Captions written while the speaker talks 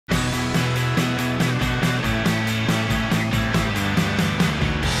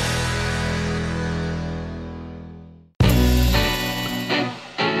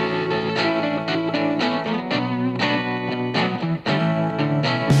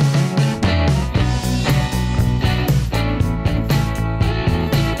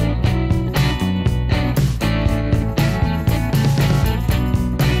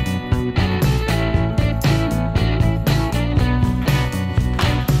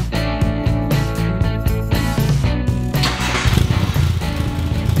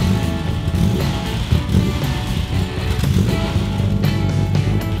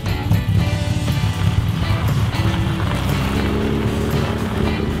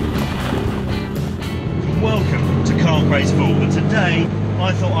CarCrazedFool, and today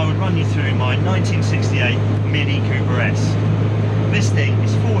I thought I would run you through my 1968 Mini Cooper S. This thing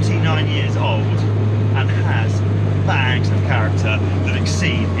is 49 years old and has bags of character that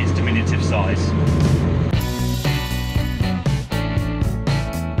exceed its diminutive size.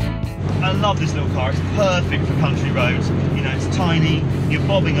 I love this little car, it's perfect for country roads. You know, it's tiny, you're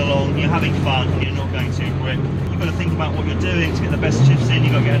bobbing along, you're having fun, and you're not going too quick. You've got to think about what you're doing to get the best shifts in,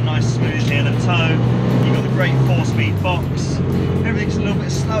 you've got to get a nice smooth heel and toe, you've got the great 4-speed box, everything's a little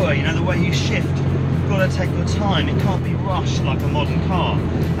bit slower, you know, the way you shift, you've got to take your time, it can't be rushed like a modern car.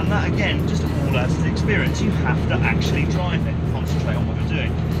 And that again, just all adds to the experience. You have to actually drive it and concentrate on what you're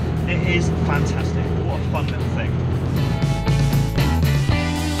doing. It is fantastic, what a fun little thing.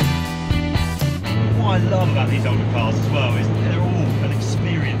 What I love about these older cars as well is they're all an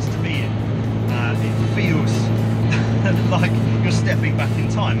experience to be in. It feels like you're stepping back in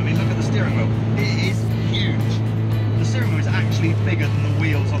time. I mean, look at the steering wheel. It is huge. The steering wheel is actually bigger than the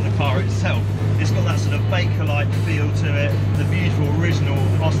wheels on the car itself. It's got that sort of Baker-like feel to it, the beautiful original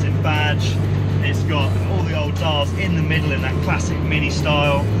Austin badge. It's got all the old dials in the middle in that classic Mini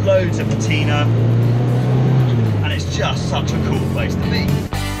style, loads of patina, and it's just such a cool place to be.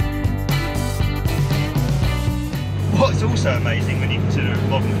 What's also amazing when you consider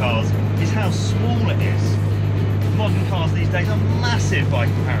modern cars is how small it is. Modern cars these days are massive by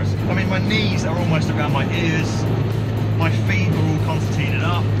comparison. I mean, my knees are almost around my ears, my feet are all concertinaed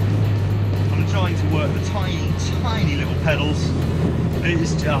up. I'm trying to work the tiny, tiny little pedals. It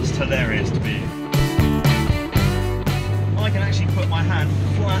is just hilarious to be in. I can actually put my hand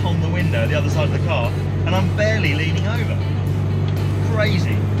flat on the window, the other side of the car, and I'm barely leaning over.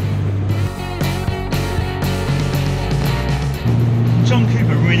 Crazy. John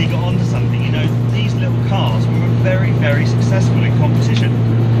Cooper really got onto something, you know, these little cars were very, very successful in competition.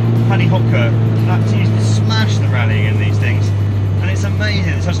 Paddy Hopkirk used to smash the rallying in these things, and it's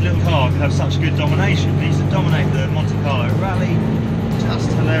amazing that such a little car can have such good domination. He used to dominate the Monte Carlo rally, just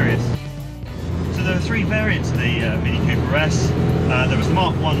hilarious. So there were 3 variants of the Mini Cooper S. There was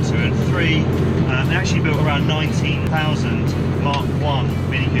Mark 1, 2 and 3. They actually built around 19,000 Mark 1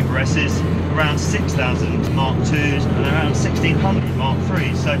 Mini Cooper S's, around 6,000 Mark 2s and around 1,600 Mark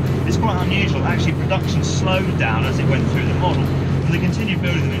 3s. So it's quite unusual. Actually, production slowed down as it went through the model, and they continued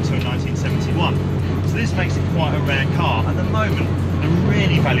building them until 1971. So this makes it quite a rare car. At the moment, the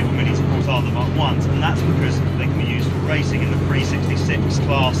really valuable Minis, of course, are the Mark 1s, and that's because they can be used for racing in the 366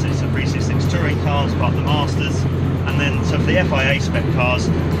 classes, the 366 touring cars, part of the Masters, and then so for the FIA spec cars,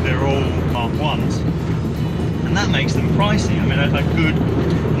 they're all Mark 1s. And that makes them pricey. I mean, a good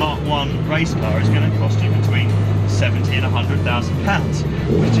Mark 1 race car is going to cost you between £70,000 and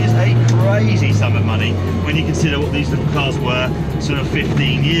 £100,000, which is a crazy sum of money when you consider what these little cars were sort of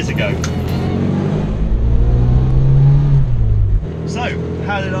 15 years ago. So,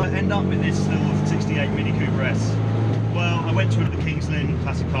 how did I end up with this little 68 Mini Cooper S? Well, I went to the King's Lynn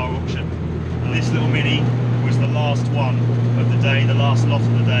Classic Car Auction. This little Mini was the last one of the day, the last lot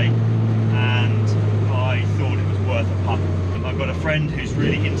of the day, and I thought it was worth a punt. I've got a friend who's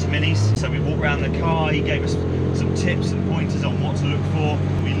really into Minis, so we walked around the car, he gave us some tips and pointers on what to look for.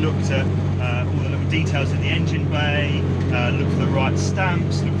 We looked at all the little details in the engine bay, looked for the right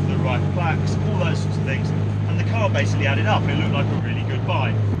stamps, looked for the right plaques, all those sorts of things. And the car basically added up. It looked like a really good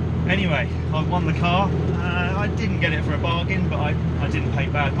buy. Anyway, I won the car. I didn't get it for a bargain, but I didn't pay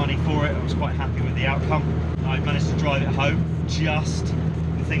bad money for it. I was quite happy with the outcome. I managed to drive it home just.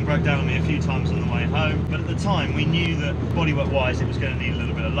 The thing broke down on me a few times on the way home, but at the time we knew that bodywork wise it was going to need a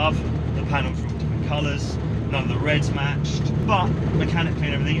little bit of love. The panels were all different colours, none of the reds matched, but mechanically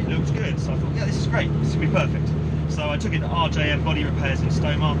and everything it looked good. So I thought, yeah, this is great, this will be perfect. So I took it to RJM Body Repairs in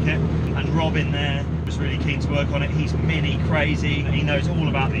Stowmarket, and Rob in there was really keen to work on it. He's Mini crazy, he knows all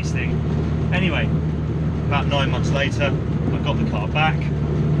about these things. Anyway, about 9 months later, I got the car back.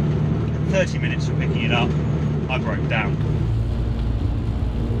 30 minutes from picking it up, I broke down.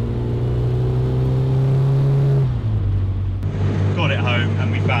 Got it home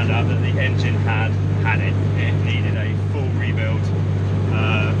and we found out that the engine had it. It needed a full rebuild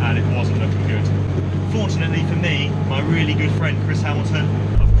and it wasn't looking good. Fortunately for me, my really good friend Chris Hamilton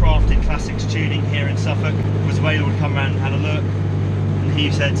of Crafted Classics Tuning here in Suffolk was available to come around and have a look, and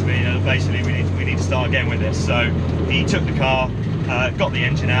he said to me, you know, basically we need to start again with this. So he took the car, got the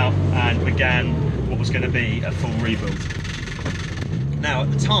engine out and began what was going to be a full rebuild. Now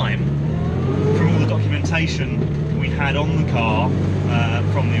at the time, from all the documentation we had on the car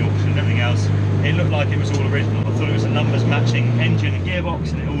from the auction and everything else, it looked like it was all original. I thought it was a numbers matching engine and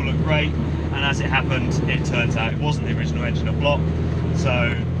gearbox and it all looked great, and as it happened it turns out it wasn't the original engine or block. So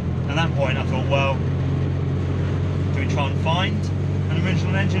at that point I thought, well, do we try and find an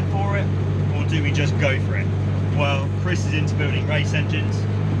original engine for it, or do we just go for it? Well, Chris is into building race engines,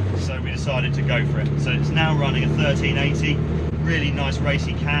 so we decided to go for it. So it's now running a 1380, really nice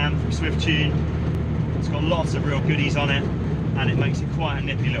racy cam from Swift Tune. It's got lots of real goodies on it, and it makes it quite a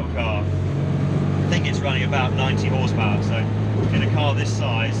nippy little car. I think it's running about 90 horsepower, so in a car this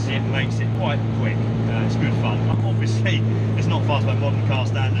size, it makes it quite quick. It's good fun. Obviously, it's not fast by modern car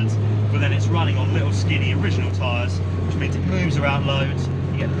standards, but then it's running on little skinny original tyres, which means it moves around loads.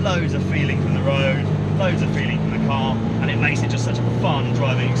 You get loads of feeling from the road, loads of feeling from the car, and it makes it just such a fun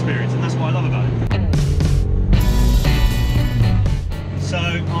driving experience, and that's what I love about it. So,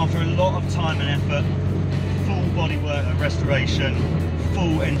 after a lot of time and effort, full bodywork and restoration,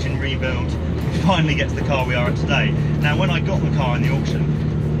 full engine rebuild, we finally get to the car we are at today. Now, when I got the car in the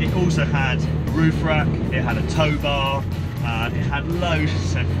auction, it also had a roof rack, it had a tow bar, it had loads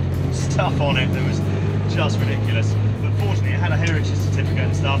of stuff on it that was just ridiculous. But fortunately, it had a heritage certificate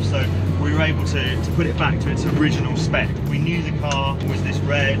and stuff, so we were able to put it back to its original spec. We knew the car was this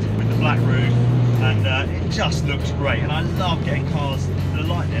red with the black roof, and it just looked great. And I love getting cars that are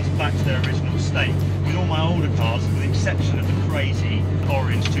like this back to their original state. With all my older cars, with the exception of the crazy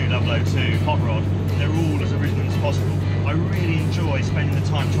orange 2002 hot rod, they're all as original as possible. I really enjoy spending the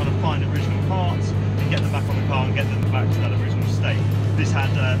time trying to find original parts and get them back on the car and get them back to that original state. This had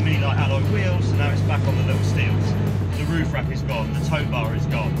mini light alloy wheels, so now it's back on the little steels. The roof rack is gone, the tow bar is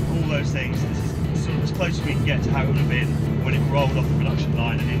gone, all those things. This is sort of as close as we can get to how it would have been when it rolled off the production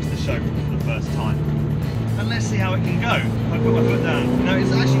line and into the showroom for the first time. And let's see how it can go. I put my foot down. No,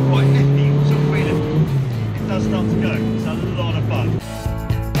 it's actually quite nifty. You can sort of feel it. It does start to go. It's a lot of fun.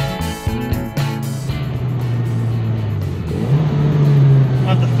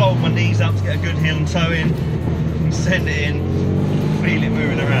 I have to fold my knees up to get a good heel and toe in and send it in. Feel it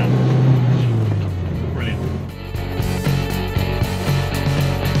moving